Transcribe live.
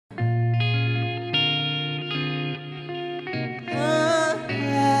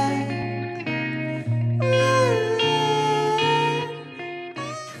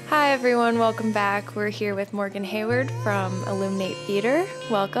everyone. Welcome back. We're here with Morgan Heyward from Illuminate Theatre.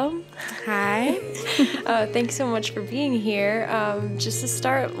 Welcome. Hi. Thanks so much for being here. Just to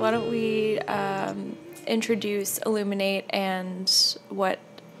start, why don't we introduce Illuminate and what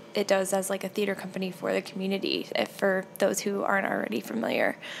it does as like a theater company for the community, for those who aren't already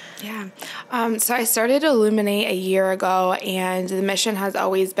familiar. Yeah. So I started Illuminate a year ago, and the mission has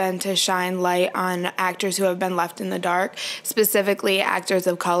always been to shine light on actors who have been left in the dark, specifically actors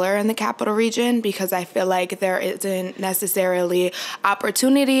of color in the Capital Region, because I feel like there isn't necessarily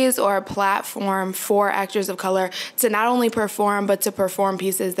opportunities or a platform for actors of color to not only perform, but to perform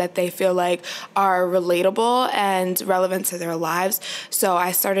pieces that they feel like are relatable and relevant to their lives. So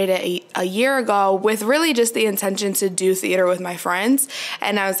I started it a year ago with really just the intention to do theater with my friends.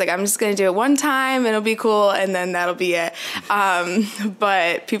 And I was like, I'm just going to do it one time, it'll be cool, and then that'll be it.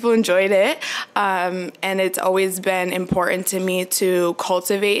 But people enjoyed it. And it's always been important to me to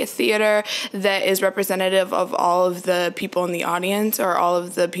cultivate theater that is representative of all of the people in the audience or all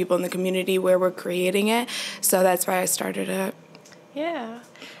of the people in the community where we're creating it. So that's why I started it. Yeah.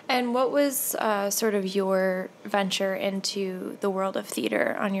 And what was sort of your venture into the world of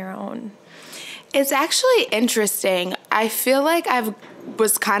theater on your own? It's actually interesting. I feel like I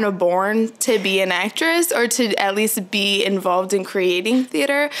was kind of born to be an actress, or to at least be involved in creating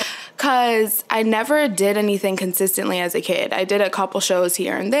theater, because I never did anything consistently as a kid. I did a couple shows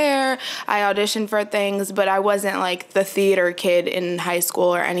here and there. I auditioned for things, but I wasn't like the theater kid in high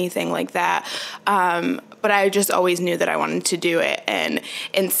school or anything like that. But I just always knew that I wanted to do it. And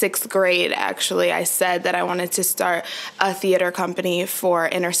in 6th grade, actually, I said that I wanted to start a theater company for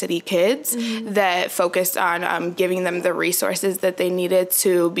inner city kids that focused on giving them the resources that they needed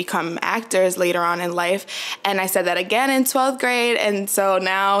to become actors later on in life. And I said that again in 12th grade. And so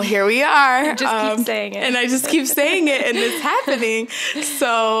now here we are. Just keep saying it. And I just keep saying it, and it's happening.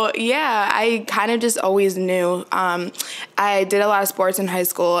 So, yeah, I kind of just always knew. I did a lot of sports in high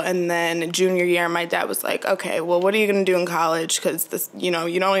school, and then junior year, my dad was like, okay, well, what are you going to do in college? Because, you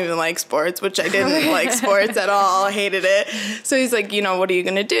don't even like sports, which I didn't like sports at all. I hated it. So he's like, what are you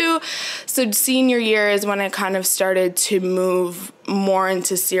going to do? So senior year is when I kind of started to move more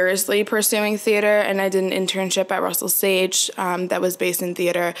into seriously pursuing theater, and I did an internship at Russell Sage that was based in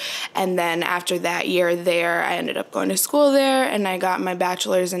theater. And then after that year there, I ended up going to school there, and I got my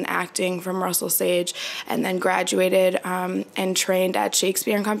bachelor's in acting from Russell Sage, and then graduated and trained at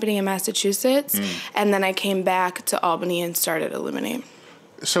Shakespeare and Company in Massachusetts. And then I came back to Albany and started Illuminate.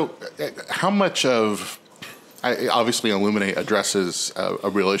 So how much of... obviously, Illuminate addresses a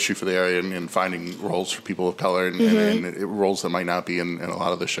real issue for the area in finding roles for people of color and roles that might not be in a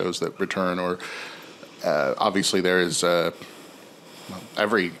lot of the shows that return. Or obviously, there is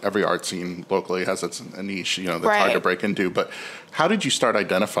every art scene locally has a niche, that's hard to break into. But how did you start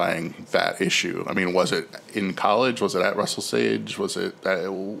identifying that issue? I mean, was it in college? Was it at Russell Sage? Was it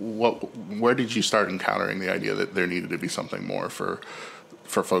where did you start encountering the idea that there needed to be something more for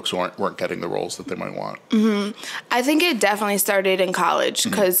folks who weren't getting the roles that they might want? I think it definitely started in college,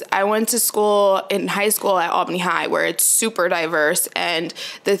 because I went to school in high school at Albany High, where it's super diverse, and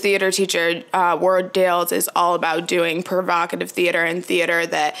the theater teacher, Ward Dales, is all about doing provocative theater and theater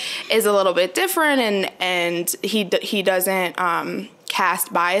that is a little bit different, and he doesn't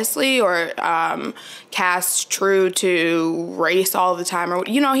cast biasly or cast true to race all the time, or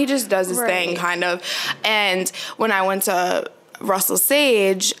he just does his thing kind of. And when I went to Russell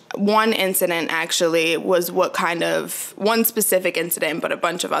Sage, one incident actually was one specific incident, but a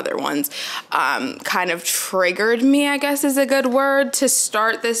bunch of other ones kind of triggered me, I guess is a good word, to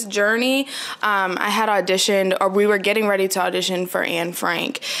start this journey. I had auditioned, or we were getting ready to audition for Anne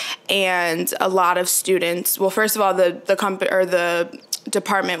Frank, and a lot of students, well, first of all, the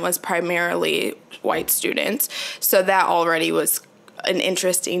department was primarily white students, so that already was an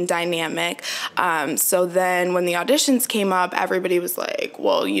interesting dynamic. So then when the auditions came up, everybody was like,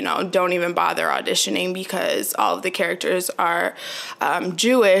 well, don't even bother auditioning, because all of the characters are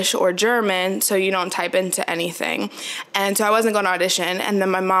Jewish or German, so you don't type into anything. And so I wasn't going to audition. And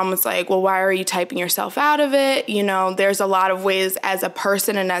then my mom was like, well, why are you typing yourself out of it? There's a lot of ways as a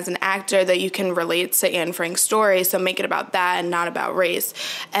person and as an actor that you can relate to Anne Frank's story, so make it about that and not about race.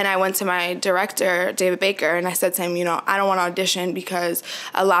 And I went to my director, David Baker, and I said to him, I don't want to audition because because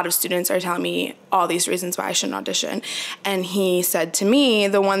a lot of students are telling me all these reasons why I shouldn't audition. And he said to me,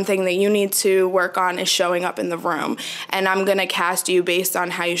 the one thing that you need to work on is showing up in the room. And I'm going to cast you based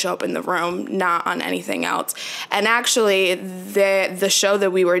on how you show up in the room, not on anything else. And actually, the show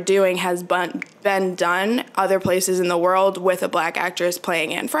that we were doing has been done other places in the world with a Black actress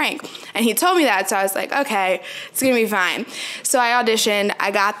playing Anne Frank. And he told me that, so I was like, okay, it's going to be fine. So I auditioned,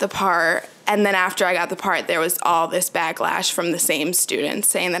 I got the part. And then after I got the part, there was all this backlash from the same students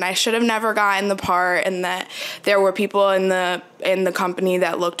saying that I should have never gotten the part and that there were people in the company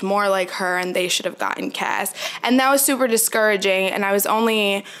that looked more like her and they should have gotten cast. And that was super discouraging. And I was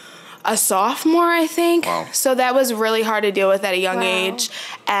only a sophomore, I think. Wow. So that was really hard to deal with at a young age.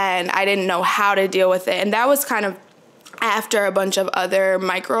 And I didn't know how to deal with it. And that was kind of after a bunch of other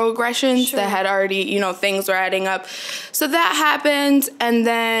microaggressions that had already, things were adding up. So that happened. And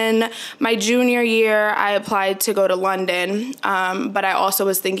then my junior year, I applied to go to London. But I also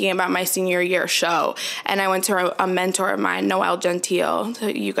was thinking about my senior year show. And I went to a mentor of mine, Noelle Gentile, who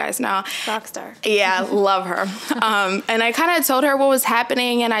you guys know. Rockstar. Yeah, love her. And I kind of told her what was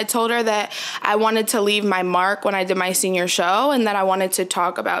happening. And I told her that I wanted to leave my mark when I did my senior show and that I wanted to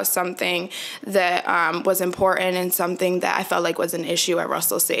talk about something that was important and something that I felt like was an issue at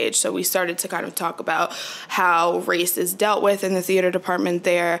Russell Sage. So we started to kind of talk about how race is dealt with in the theater department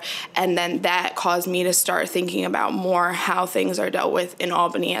there. And then that caused me to start thinking about more how things are dealt with in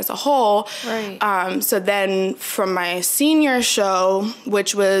Albany as a whole. Right. So then from my senior show,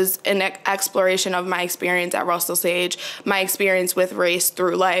 which was an exploration of my experience at Russell Sage, my experience with race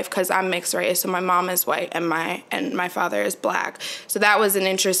through life, because I'm mixed race, so my mom is white and my father is Black. So that was an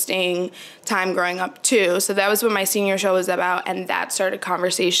interesting time growing up too. So that was what my senior show was about, and that started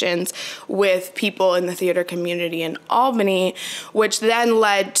conversations with people in the theater community in Albany, which then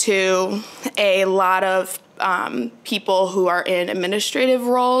led to a lot of people who are in administrative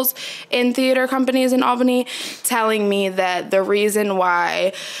roles in theater companies in Albany telling me that the reason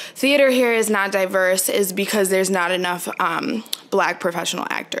why theater here is not diverse is because there's not enough Black professional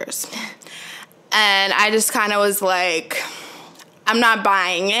actors. And I just kind of was like, I'm not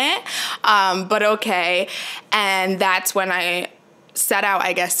buying it, but okay. And that's when I set out,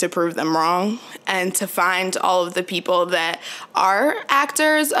 I guess, to prove them wrong and to find all of the people that are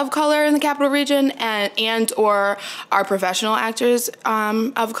actors of color in the Capital Region and or are professional actors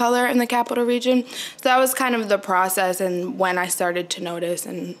of color in the Capital Region. So that was kind of the process and when I started to notice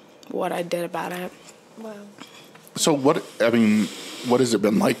and what I did about it. Wow. So what has it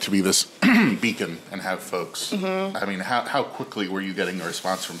been like to be this beacon and have folks? Mm-hmm. I mean, how quickly were you getting a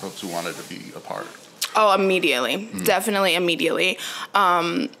response from folks who wanted to be a part? Oh, immediately. Mm-hmm. Definitely immediately.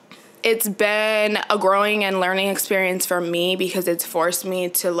 It's been a growing and learning experience for me because it's forced me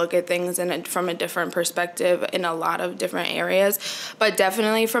to look at things from a different perspective in a lot of different areas. But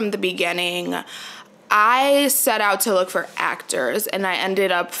definitely from the beginning, I set out to look for actors, and I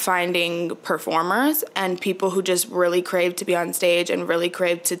ended up finding performers and people who just really craved to be on stage and really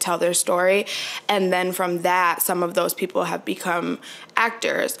craved to tell their story. And then from that, some of those people have become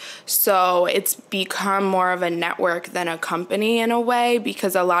actors. So it's become more of a network than a company in a way,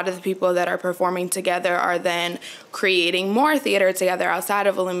 because a lot of the people that are performing together are then creating more theater together outside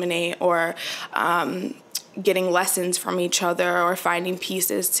of Illuminate or getting lessons from each other or finding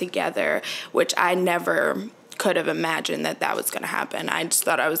pieces together, which I never could have imagined that was going to happen. I just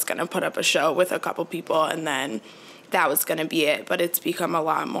thought I was going to put up a show with a couple people and then that was going to be it. But it's become a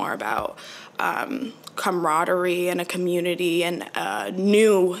lot more about camaraderie and a community and a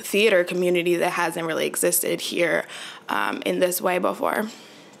new theater community that hasn't really existed here in this way before.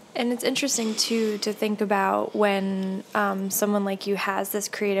 And it's interesting, too, to think about when someone like you has this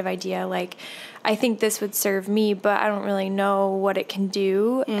creative idea, like, I think this would serve me, but I don't really know what it can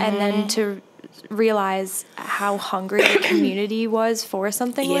do. Mm-hmm. And then to realize how hungry the community was for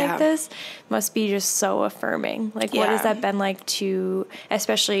something like this must be just so affirming. Like, what has that been like to,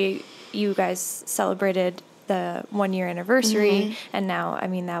 especially you guys celebrated the 1 year anniversary, and now, I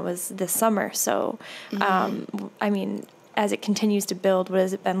mean, that was this summer. So, I mean, as it continues to build, what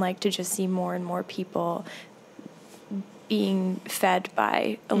has it been like to just see more and more people being fed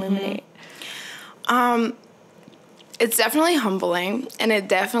by Illuminate? It's definitely humbling, and it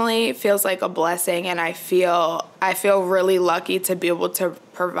definitely feels like a blessing, and I feel I feel really lucky to be able to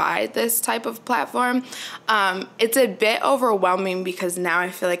provide this type of platform. It's a bit overwhelming because now I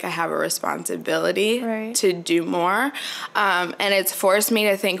feel like I have a responsibility to do more. And it's forced me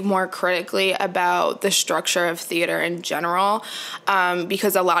to think more critically about the structure of theater in general,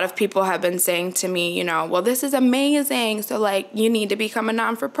 because a lot of people have been saying to me, you know, well, this is amazing. So, like, you need to become a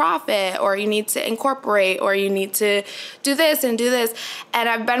non-for-profit, or you need to incorporate, or you need to do this and do this. And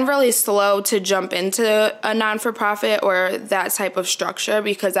I've been really slow to jump into a non-for-profit or that type of structure,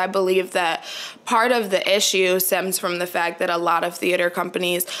 because I believe that part of the issue stems from the fact that a lot of theater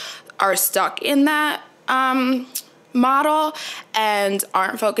companies are stuck in that model and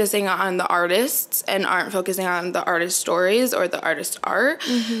aren't focusing on the artists and aren't focusing on the artist stories or the artist art.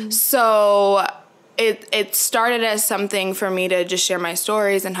 So it started as something for me to just share my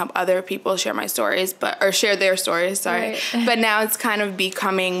stories and help other people share my stories, or share their stories, sorry. But now it's kind of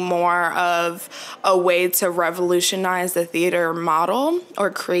becoming more of a way to revolutionize the theater model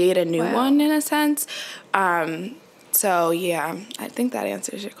or create a new one in a sense. So, yeah, I think that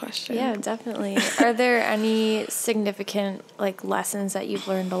answers your question. Yeah, definitely. Are there any significant, like, lessons that you've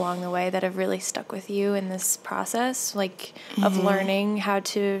learned along the way that have really stuck with you in this process, like, of learning how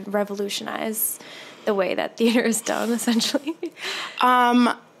to revolutionize the way that theater is done, essentially?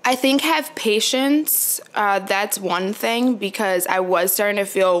 I think have patience. That's one thing, because I was starting to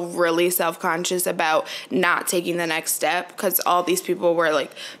feel really self-conscious about not taking the next step, because all these people were like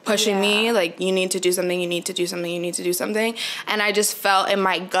pushing me, like, you need to do something, you need to do something, you need to do something. And I just felt in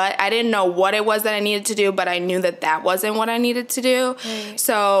my gut, I didn't know what it was that I needed to do, but I knew that that wasn't what I needed to do.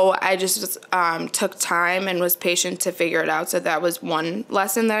 So I just took time and was patient to figure it out. So that was one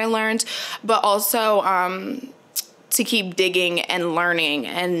lesson that I learned. But also, to keep digging and learning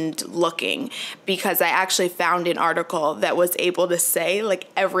and looking, because I actually found an article that was able to say like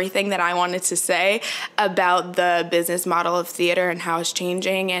everything that I wanted to say about the business model of theater and how it's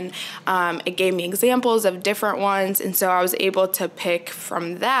changing, and it gave me examples of different ones, and so I was able to pick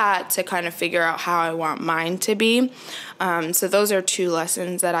from that to kind of figure out how I want mine to be. So those are two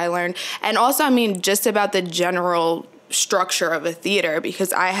lessons that I learned. And also, I mean, just about the general structure of a theater,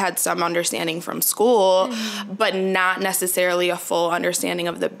 because I had some understanding from school, but not necessarily a full understanding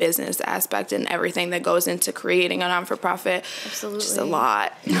of the business aspect and everything that goes into creating a non-for-profit. Absolutely. Just a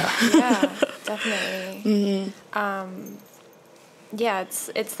lot. Yeah, definitely. Yeah,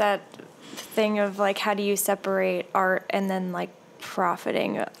 it's that thing of like, how do you separate art and then like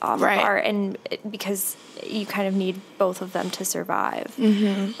profiting off of art, and because you kind of need both of them to survive.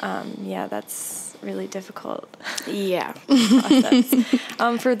 Yeah, that's really difficult. Yeah. process.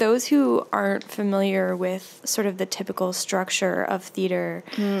 For those who aren't familiar with sort of the typical structure of theater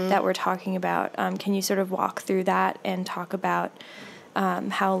that we're talking about, can you sort of walk through that and talk about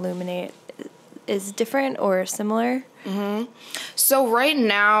how Illuminate is different or similar? So right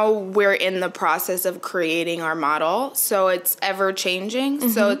now we're in the process of creating our model, so it's ever changing.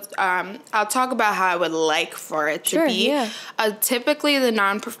 So it's, I'll talk about how I would like for it to be. Typically the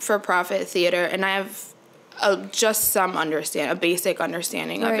non-for-profit theater, and I have just a basic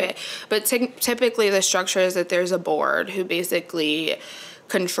understanding of it, but typically the structure is that there's a board who basically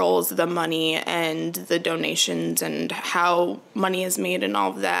controls the money and the donations and how money is made and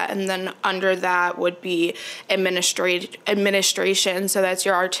all of that. And then under that would be administration. So that's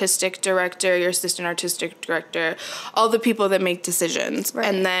your artistic director, your assistant artistic director, all the people that make decisions.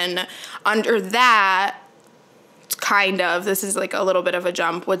 And then under that, kind of, this is like a little bit of a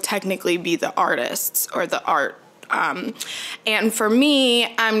jump, would technically be the artists or the art. And for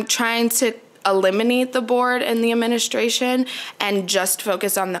me, I'm trying to eliminate the board and the administration and just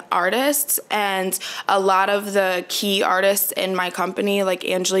focus on the artists. And a lot of the key artists in my company, like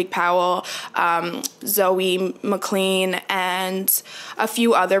Angelique Powell, Zoe McLean, and a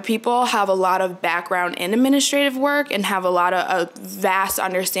few other people, have a lot of background in administrative work and have a vast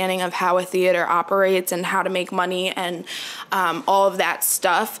understanding of how a theater operates and how to make money and all of that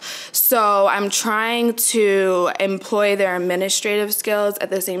stuff. So I'm trying to employ their administrative skills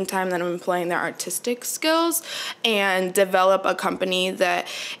at the same time that I'm employing their artistic skills, and develop a company that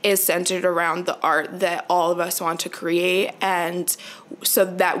is centered around the art that all of us want to create, and so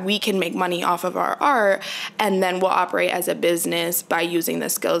that we can make money off of our art, and then we'll operate as a business by using the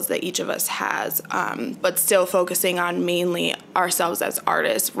skills that each of us has, but still focusing on mainly ourselves as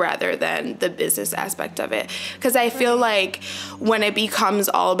artists rather than the business aspect of it. Because I feel like when it becomes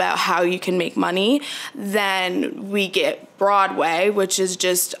all about how you can make money, then we get Broadway, which is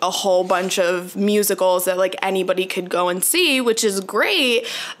just a whole bunch of musicals that like anybody could go and see, which is great,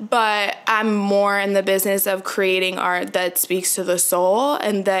 but I'm more in the business of creating art that speaks to the soul soul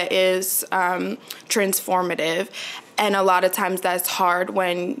and that is transformative. And a lot of times that's hard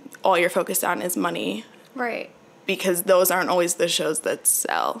when all you're focused on is money. Right. Because those aren't always the shows that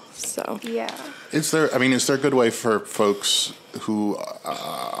sell. So yeah. Is there a good way for folks who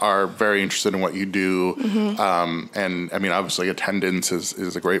are very interested in what you do? And I mean, obviously attendance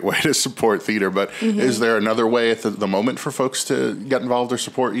is a great way to support theater, but is there another way at the moment for folks to get involved or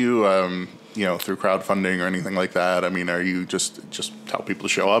support you? Through crowdfunding or anything like that? I mean, are you just tell people to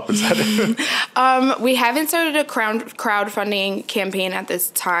show up? Is that it? We haven't started a crowdfunding campaign at this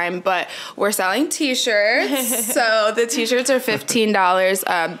time, but we're selling T-shirts. So the T-shirts are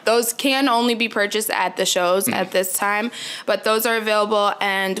 $15. Those can only be purchased at the shows at this time, but those are available,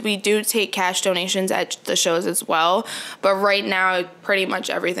 and we do take cash donations at the shows as well. But right now, pretty much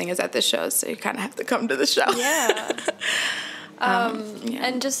everything is at the shows, so you kind of have to come to the show. Yeah.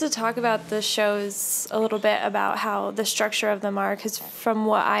 And just to talk about the shows a little bit about how the structure of them are, because from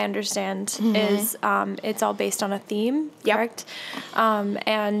what I understand is it's all based on a theme, correct?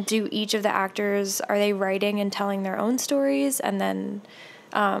 And do each of the actors, are they writing and telling their own stories? And then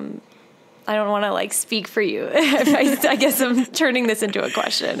I don't want to speak for you. I guess I'm turning this into a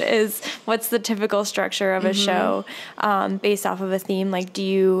question. Is what's the typical structure of a show based off of a theme? Do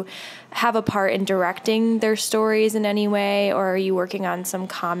you have a part in directing their stories in any way, or are you working on some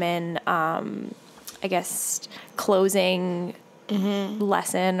common, closing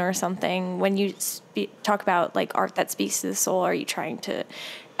lesson or something? When you talk about art that speaks to the soul, are you trying to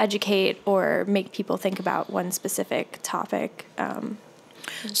educate or make people think about one specific topic?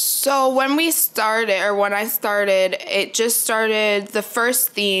 So when I started, it just started, the first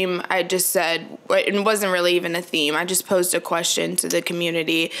theme I just said, it wasn't really even a theme. I just posed a question to the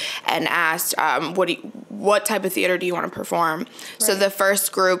community and asked, what type of theater do you want to perform? Right. So the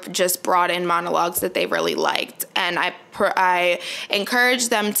first group just brought in monologues that they really liked. And I encouraged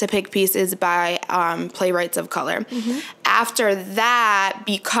them to pick pieces by playwrights of color. After that,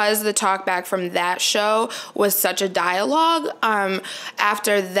 because the talkback from that show was such a dialogue,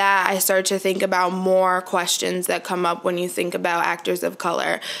 after that, I started to think about more questions that come up when you think about actors of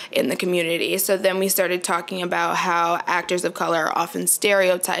color in the community. So then we started talking about how actors of color are often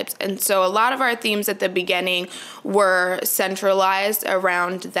stereotypes. And so a lot of our themes at the beginning were centralized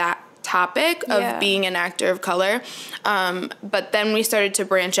around that topic of being an actor of color. But then we started to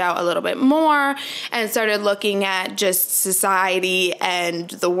branch out a little bit more and started looking at just society and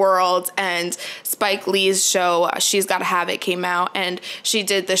the world. And Spike Lee's show, She's Gotta Have It, came out, and she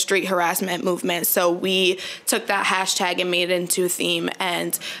did the street harassment movement. So we took that hashtag and made it into a theme,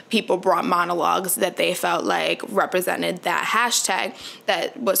 and people brought monologues that they felt like represented that hashtag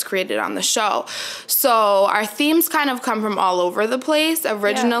that was created on the show. So our themes kind of come from all over the place.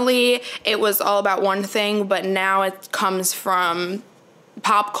 Originally, it was all about one thing, but now it comes from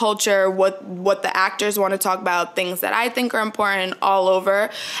pop culture, what the actors want to talk about, things that I think are important all over.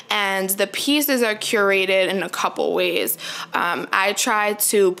 And the pieces are curated in a couple ways. I try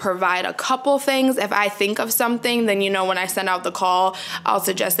to provide a couple things. If I think of something, then, when I send out the call, I'll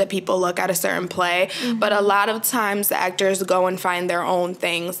suggest that people look at a certain play. But a lot of times the actors go and find their own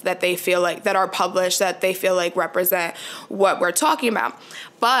things that they feel like, that are published, that they feel like represent what we're talking about.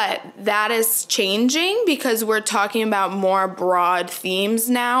 But that is changing because we're talking about more broad themes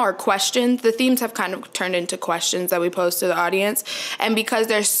now, or questions. The themes have kind of turned into questions that we pose to the audience. And because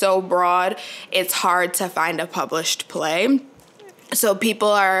they're so broad, it's hard to find a published play. So people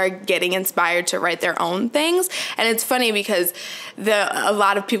are getting inspired to write their own things. And it's funny because a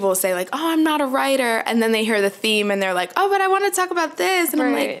lot of people will say oh, I'm not a writer. And then they hear the theme and they're like, oh, but I want to talk about this. And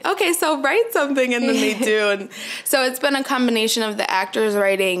I'm like, okay, so write something. And then they do. And so it's been a combination of the actors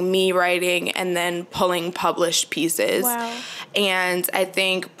writing, me writing, and then pulling published pieces. Wow. And I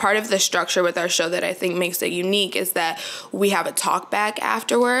think part of the structure with our show that I think makes it unique is that we have a talkback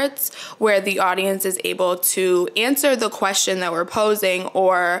afterwards where the audience is able to answer the question that we're posing,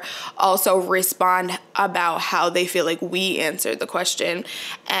 or also respond about how they feel like we answered the question.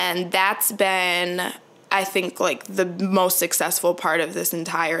 And that's been, I think, the most successful part of this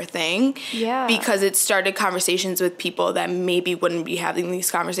entire thing. Yeah. Because it started conversations with people that maybe wouldn't be having these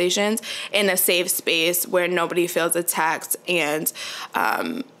conversations in a safe space where nobody feels attacked, and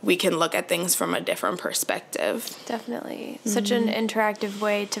we can look at things from a different perspective. Definitely. Such an interactive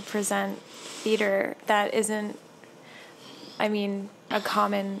way to present theater that isn't, a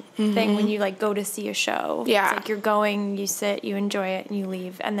common thing when you go to see a show. Yeah. It's you're going, you sit, you enjoy it, and you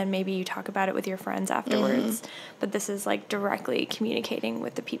leave, and then maybe you talk about it with your friends afterwards. But this is directly communicating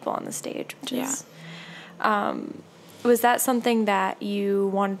with the people on the stage, which is was that something that you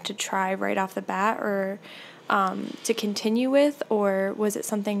wanted to try right off the bat, or to continue with, or was it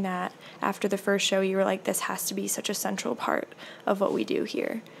something that after the first show you were like, this has to be such a central part of what we do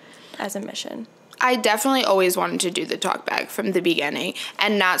here as a mission? I definitely always wanted to do the talkback from the beginning,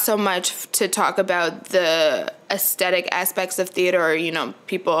 and not so much to talk about the aesthetic aspects of theater. Or, you know,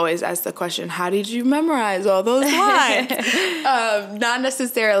 people always ask the question, how did you memorize all those lines? Not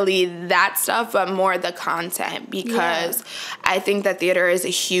necessarily that stuff, but more the content, because I think that theater is a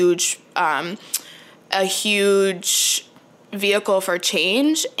huge vehicle for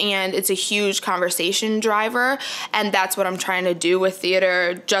change, and it's a huge conversation driver, and that's what I'm trying to do with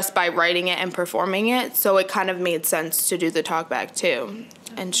theater just by writing it and performing it. So it kind of made sense to do the talkback too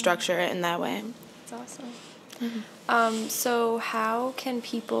and structure it in that way. That's awesome. Mm-hmm. So how can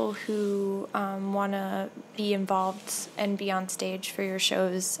people who want to be involved and be on stage for your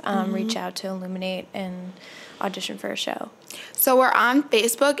shows reach out to Illuminate and audition for a show? So we're on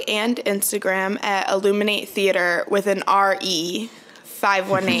Facebook and Instagram at Illuminate Theatre with an R-E,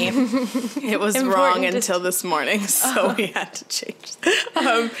 518. It was wrong until this morning, so we had to change.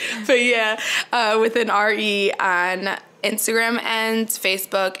 But yeah, with an R-E on Instagram and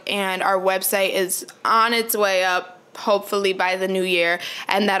Facebook, and our website is on its way up, hopefully by the new year,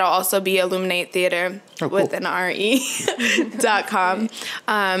 and that'll also be Illuminate Theatre with an RE.com.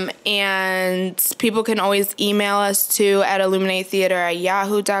 And people can always email us too at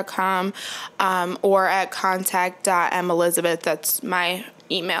illuminatetheatre@yahoo.com or at contact.melizabeth, that's my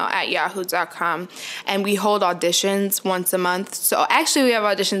email, at yahoo.com. And we hold auditions once a month. So actually we have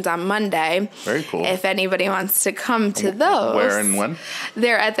auditions on Monday. Very cool. If anybody wants to come to those. Where and when?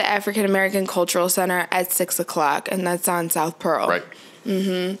 They're at the African American Cultural Center at 6:00, and that's on South Pearl. Right.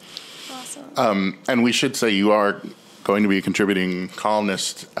 Mm-hmm. Awesome. And we should say you are going to be a contributing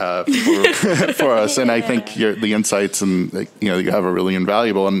columnist for us, and I think the insights and you have are really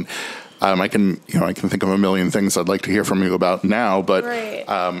invaluable. And I can think of a million things I'd like to hear from you about now, but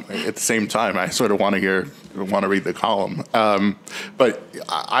at the same time, I sort of want to read the column. But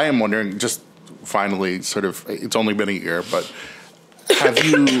I am wondering, just finally, sort of, it's only been a year, but have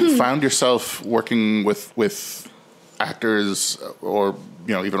you found yourself working with actors or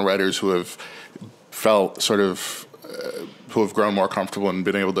even writers who have felt sort of who have grown more comfortable and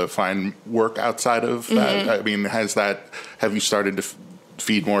been able to find work outside of that? I mean, have you started to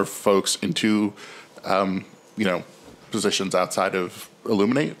feed more folks into, positions outside of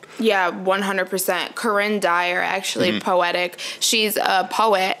Illuminate? Yeah, 100%. Corinne Dyer, actually, poetic. She's a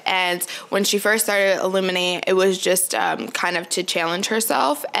poet, and when she first started Illuminate, it was just kind of to challenge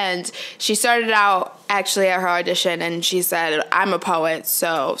herself. And she started out actually at her audition, and she said, I'm a poet,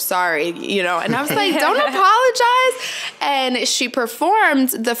 so sorry, And I was like, don't apologize. And she performed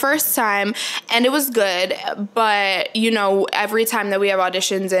the first time, and it was good. But, every time that we have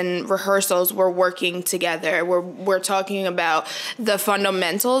auditions and rehearsals, we're working together. We're talking about the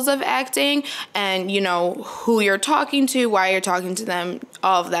fundamentals of acting and, who you're talking to, why you're talking to them,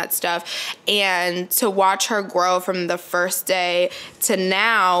 all of that stuff. And to watch her grow from the first day to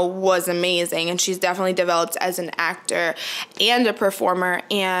now was amazing. And she's definitely developed as an actor and a performer.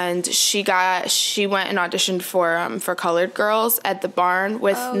 And she went and auditioned for Colored Girls at the Barn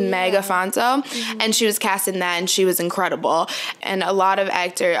with Meg Afonso. And she was cast in that, and she was incredible. And a lot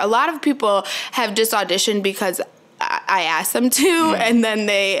of people have just auditioned because I asked them to, and then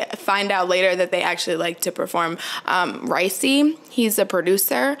they find out later that they actually like to perform. Ricey, he's a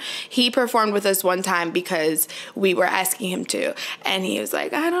producer. He performed with us one time because we were asking him to, and he was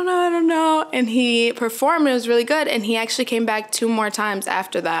like, I don't know, and he performed. It was really good, and he actually came back 2 more times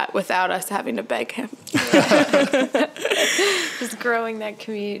after that without us having to beg him. Just growing that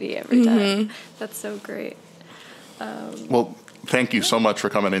community every time. That's so great. Well, thank you so much for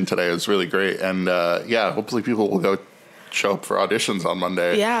coming in today. It was really great. And hopefully people will go show up for auditions on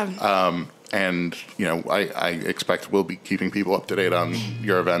Monday. Yeah. And, I expect we'll be keeping people up to date on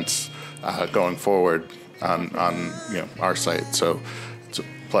your events going forward on our site. So it's a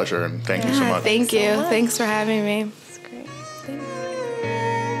pleasure, and thank you so much. Thank you. Thanks for having me.